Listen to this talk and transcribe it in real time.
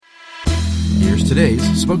Here's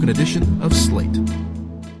today's spoken edition of Slate.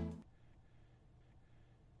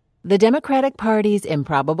 The Democratic Party's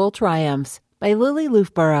Improbable Triumphs by Lily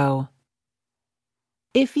Loughborough.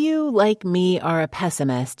 If you, like me, are a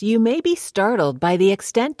pessimist, you may be startled by the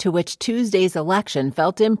extent to which Tuesday's election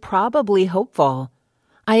felt improbably hopeful.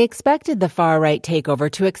 I expected the far-right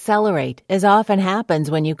takeover to accelerate, as often happens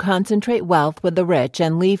when you concentrate wealth with the rich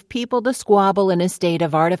and leave people to squabble in a state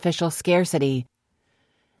of artificial scarcity.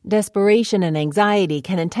 Desperation and anxiety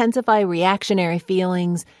can intensify reactionary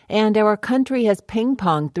feelings, and our country has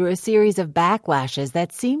ping-ponged through a series of backlashes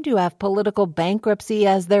that seem to have political bankruptcy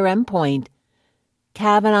as their endpoint.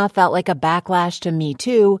 Kavanaugh felt like a backlash to Me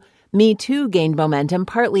Too. Me Too gained momentum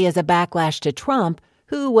partly as a backlash to Trump,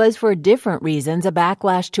 who was for different reasons a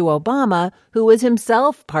backlash to Obama, who was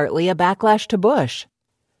himself partly a backlash to Bush.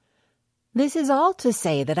 This is all to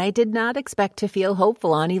say that I did not expect to feel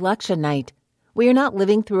hopeful on election night. We are not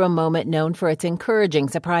living through a moment known for its encouraging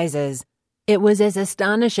surprises. It was as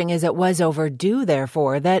astonishing as it was overdue,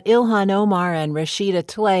 therefore, that Ilhan Omar and Rashida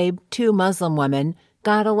Tlaib, two Muslim women,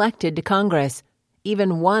 got elected to Congress.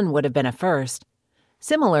 Even one would have been a first.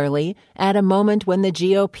 Similarly, at a moment when the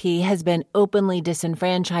GOP has been openly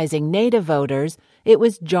disenfranchising Native voters, it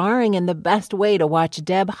was jarring in the best way to watch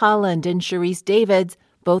Deb Haaland and Sharice Davids,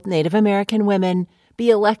 both Native American women, be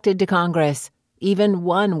elected to Congress. Even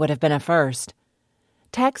one would have been a first.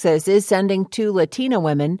 Texas is sending two Latina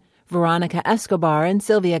women, Veronica Escobar and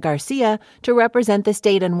Sylvia Garcia, to represent the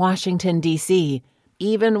state in Washington, D.C.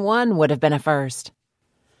 Even one would have been a first.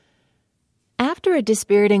 After a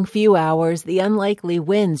dispiriting few hours, the unlikely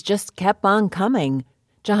wins just kept on coming.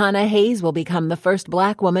 Jahana Hayes will become the first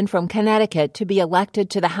black woman from Connecticut to be elected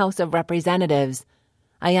to the House of Representatives.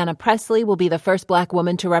 Ayanna Pressley will be the first black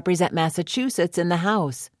woman to represent Massachusetts in the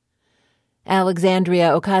House.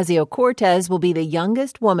 Alexandria Ocasio-Cortez will be the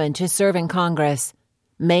youngest woman to serve in Congress.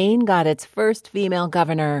 Maine got its first female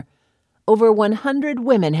governor. Over 100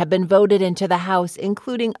 women have been voted into the House,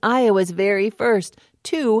 including Iowa's very first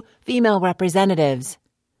 2 female representatives.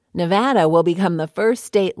 Nevada will become the first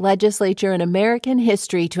state legislature in American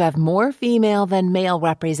history to have more female than male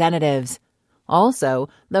representatives. Also,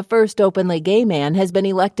 the first openly gay man has been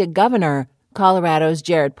elected governor, Colorado's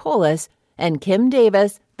Jared Polis, and Kim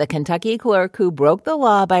Davis, the Kentucky clerk who broke the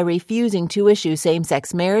law by refusing to issue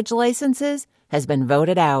same-sex marriage licenses, has been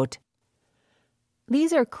voted out.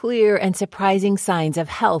 These are clear and surprising signs of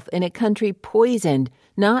health in a country poisoned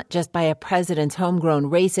not just by a president's homegrown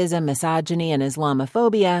racism, misogyny, and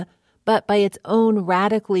Islamophobia, but by its own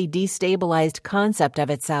radically destabilized concept of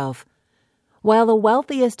itself. While the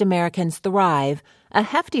wealthiest Americans thrive, a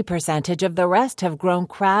hefty percentage of the rest have grown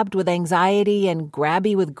crabbed with anxiety and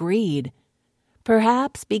grabby with greed.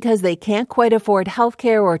 Perhaps because they can't quite afford health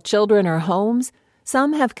care or children or homes,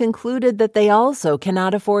 some have concluded that they also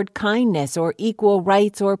cannot afford kindness or equal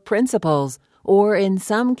rights or principles, or in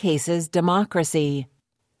some cases, democracy.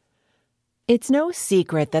 It's no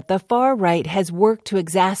secret that the far right has worked to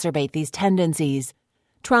exacerbate these tendencies.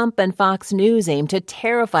 Trump and Fox News aim to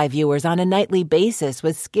terrify viewers on a nightly basis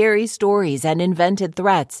with scary stories and invented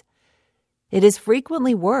threats. It has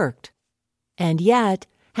frequently worked. And yet,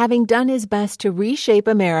 having done his best to reshape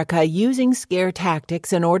America using scare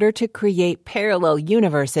tactics in order to create parallel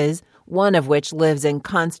universes, one of which lives in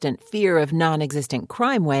constant fear of non-existent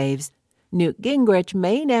crime waves, Newt Gingrich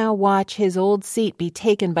may now watch his old seat be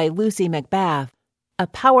taken by Lucy McBath, a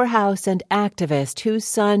powerhouse and activist whose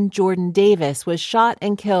son, Jordan Davis, was shot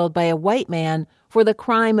and killed by a white man for the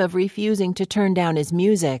crime of refusing to turn down his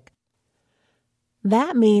music.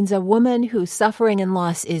 That means a woman whose suffering and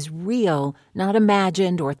loss is real, not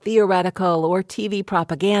imagined or theoretical or TV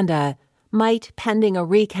propaganda, might, pending a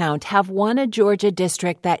recount, have won a Georgia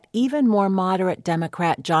district that even more moderate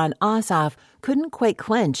Democrat Jon Ossoff couldn't quite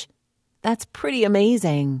clinch. That's pretty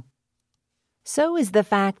amazing. So is the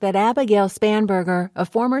fact that Abigail Spanberger, a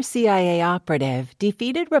former CIA operative,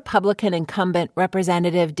 defeated Republican incumbent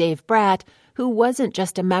Representative Dave Brat, who wasn't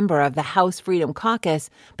just a member of the House Freedom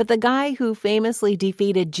Caucus, but the guy who famously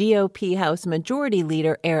defeated GOP House Majority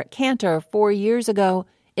Leader Eric Cantor 4 years ago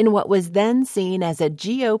in what was then seen as a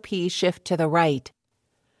GOP shift to the right.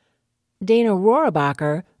 Dana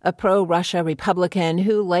Rohrabacher, a pro-Russia Republican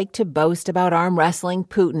who liked to boast about arm wrestling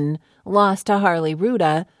Putin, lost to Harley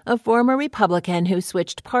Ruda, a former Republican who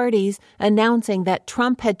switched parties, announcing that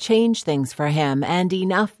Trump had changed things for him and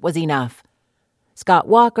enough was enough. Scott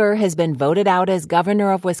Walker has been voted out as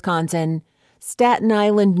governor of Wisconsin. Staten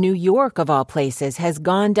Island, New York, of all places, has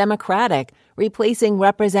gone Democratic, replacing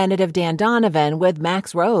Representative Dan Donovan with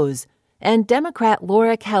Max Rose. And Democrat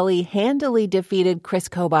Laura Kelly handily defeated Chris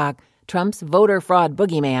Kobach, Trump's voter fraud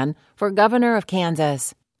boogeyman, for governor of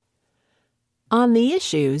Kansas. On the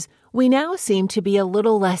issues, we now seem to be a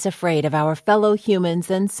little less afraid of our fellow humans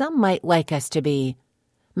than some might like us to be.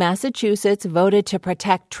 Massachusetts voted to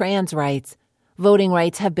protect trans rights. Voting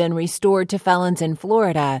rights have been restored to felons in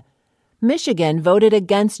Florida. Michigan voted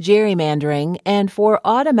against gerrymandering and for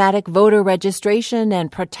automatic voter registration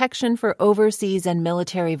and protection for overseas and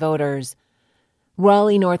military voters.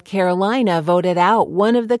 Raleigh, North Carolina voted out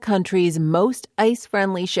one of the country's most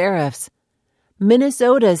ICE-friendly sheriffs.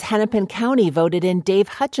 Minnesota's Hennepin County voted in Dave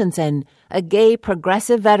Hutchinson, a gay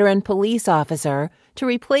progressive veteran police officer, to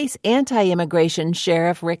replace anti-immigration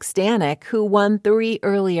Sheriff Rick Stanek, who won 3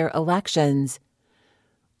 earlier elections.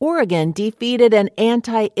 Oregon defeated an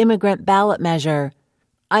anti-immigrant ballot measure.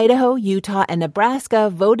 Idaho, Utah, and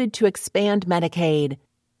Nebraska voted to expand Medicaid.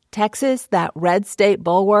 Texas, that red state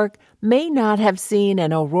bulwark, may not have seen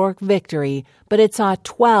an O'Rourke victory, but it saw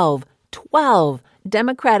 12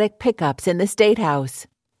 Democratic pickups in the State House.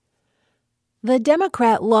 The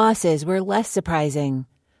Democrat losses were less surprising.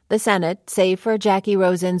 The Senate, save for Jackie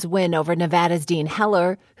Rosen's win over Nevada's Dean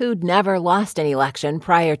Heller, who'd never lost an election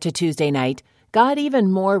prior to Tuesday night, got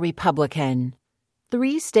even more Republican.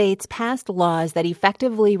 3 states passed laws that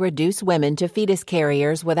effectively reduce women to fetus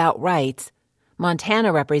carriers without rights.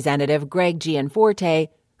 Montana Representative Greg Gianforte,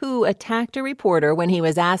 who attacked a reporter when he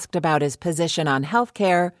was asked about his position on health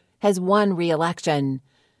care, has won re-election.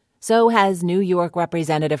 So has New York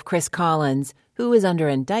Representative Chris Collins, who is under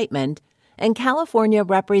indictment, and California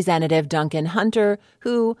Representative Duncan Hunter,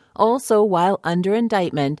 who, also while under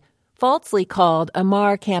indictment, falsely called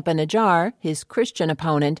Ammar Campa-Najjar, his Christian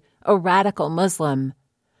opponent, a radical Muslim.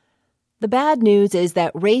 The bad news is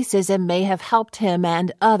that racism may have helped him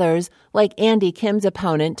and others, like Andy Kim's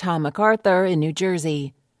opponent Tom MacArthur in New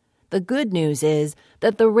Jersey. The good news is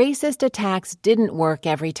that the racist attacks didn't work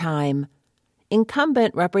every time.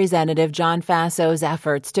 Incumbent Representative John Fasso's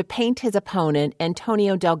efforts to paint his opponent,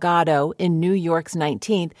 Antonio Delgado, in New York's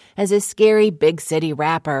 19th as a scary big city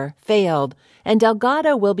rapper failed, and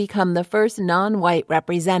Delgado will become the first non-white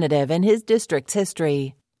representative in his district's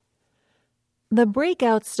history. The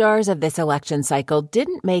breakout stars of this election cycle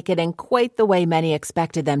didn't make it in quite the way many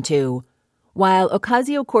expected them to. While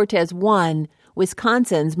Ocasio-Cortez won,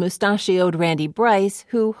 Wisconsin's mustachioed Randy Bryce,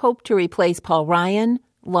 who hoped to replace Paul Ryan,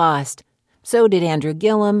 lost. So did Andrew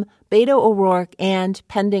Gillum, Beto O'Rourke, and,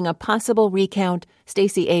 pending a possible recount,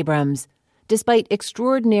 Stacey Abrams, despite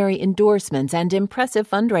extraordinary endorsements and impressive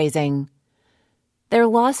fundraising. Their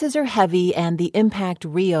losses are heavy and the impact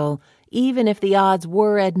real, even if the odds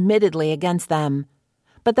were admittedly against them.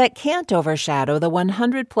 But that can't overshadow the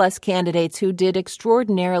 100-plus candidates who did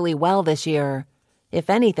extraordinarily well this year. If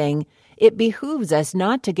anything, it behooves us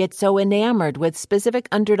not to get so enamored with specific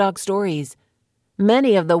underdog stories.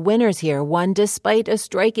 Many of the winners here won despite a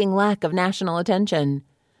striking lack of national attention.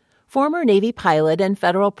 Former Navy pilot and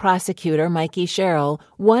federal prosecutor Mikey Sherrill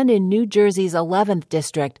won in New Jersey's 11th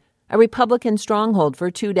district, a Republican stronghold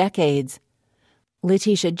for 2 decades.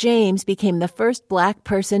 Letitia James became the first black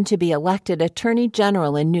person to be elected Attorney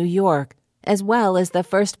General in New York, as well as the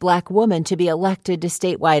first black woman to be elected to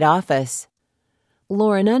statewide office.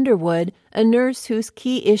 Lauren Underwood, a nurse whose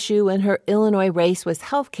key issue in her Illinois race was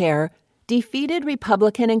health care, defeated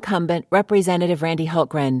Republican incumbent Representative Randy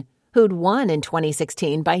Hultgren, who'd won in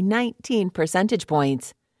 2016 by 19 percentage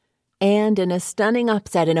points. And in a stunning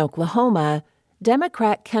upset in Oklahoma,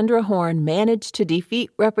 Democrat Kendra Horn managed to defeat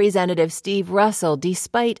Representative Steve Russell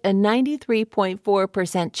despite a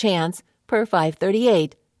 93.4% chance, per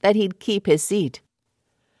 538, that he'd keep his seat.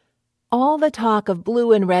 All the talk of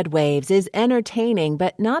blue and red waves is entertaining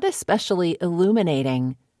but not especially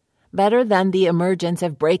illuminating. Better than the emergence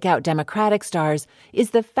of breakout Democratic stars is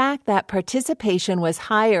the fact that participation was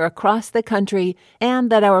higher across the country and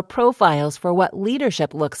that our profiles for what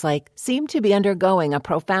leadership looks like seem to be undergoing a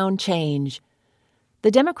profound change.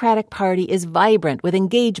 The Democratic Party is vibrant with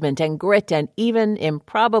engagement and grit and even,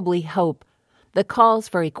 improbably, hope. The calls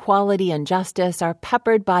for equality and justice are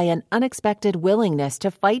peppered by an unexpected willingness to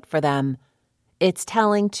fight for them. It's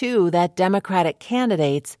telling, too, that Democratic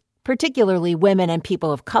candidates, particularly women and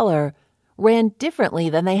people of color, ran differently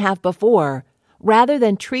than they have before. Rather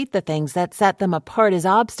than treat the things that set them apart as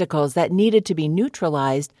obstacles that needed to be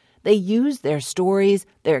neutralized, they used their stories,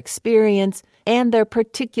 their experience, and their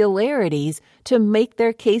particularities to make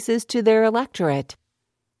their cases to their electorate.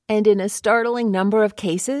 And in a startling number of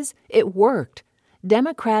cases, it worked.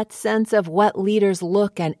 Democrats' sense of what leaders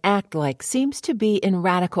look and act like seems to be in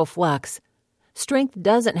radical flux. Strength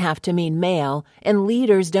doesn't have to mean male, and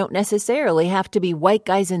leaders don't necessarily have to be white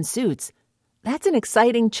guys in suits. That's an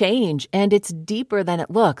exciting change, and it's deeper than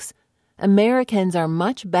it looks. Americans are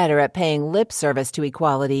much better at paying lip service to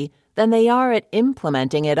equality than they are at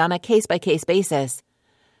implementing it on a case-by-case basis.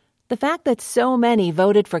 The fact that so many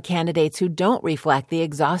voted for candidates who don't reflect the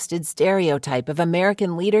exhausted stereotype of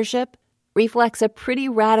American leadership reflects a pretty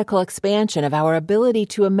radical expansion of our ability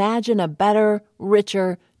to imagine a better,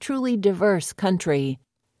 richer, truly diverse country.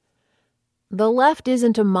 The left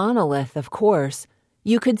isn't a monolith, of course.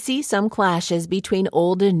 You could see some clashes between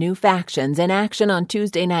old and new factions in action on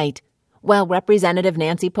Tuesday night, while Representative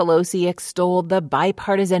Nancy Pelosi extolled the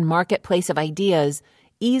bipartisan marketplace of ideas,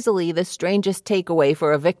 easily the strangest takeaway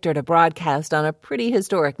for a victor to broadcast on a pretty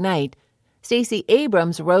historic night. Stacey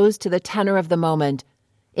Abrams rose to the tenor of the moment.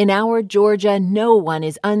 In our Georgia, no one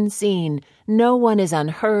is unseen, no one is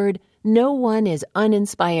unheard, no one is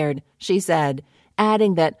uninspired, she said,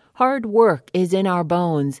 adding that hard work is in our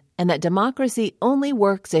bones and that democracy only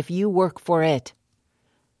works if you work for it.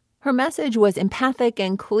 Her message was empathic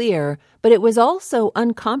and clear, but it was also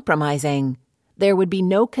uncompromising. There would be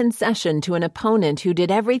no concession to an opponent who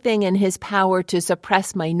did everything in his power to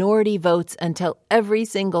suppress minority votes until every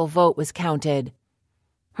single vote was counted.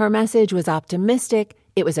 Her message was optimistic,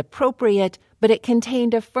 it was appropriate, but it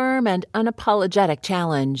contained a firm and unapologetic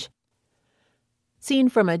challenge. Seen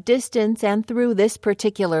from a distance and through this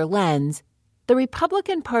particular lens, the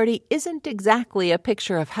Republican Party isn't exactly a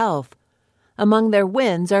picture of health. Among their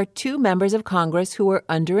wins are 2 members of Congress who are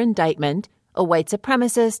under indictment, a white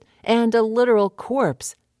supremacist, and a literal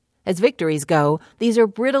corpse. As victories go, these are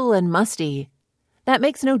brittle and musty. That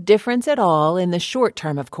makes no difference at all in the short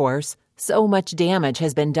term, of course. So much damage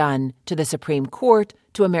has been done to the Supreme Court,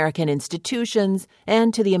 to American institutions,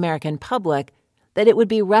 and to the American public that it would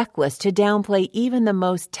be reckless to downplay even the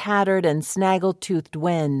most tattered and snaggle-toothed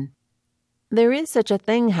win. There is such a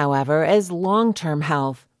thing, however, as long-term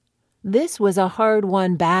health. This was a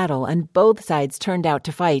hard-won battle, and both sides turned out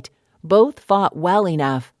to fight. Both fought well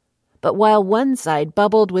enough. But while one side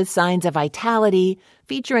bubbled with signs of vitality,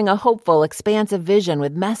 featuring a hopeful, expansive vision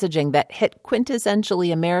with messaging that hit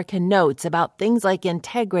quintessentially American notes about things like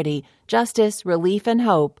integrity, justice, relief, and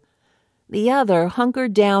hope, the other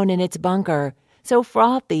hunkered down in its bunker, so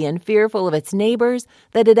frothy and fearful of its neighbors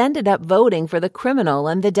that it ended up voting for the criminal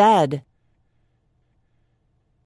and the dead.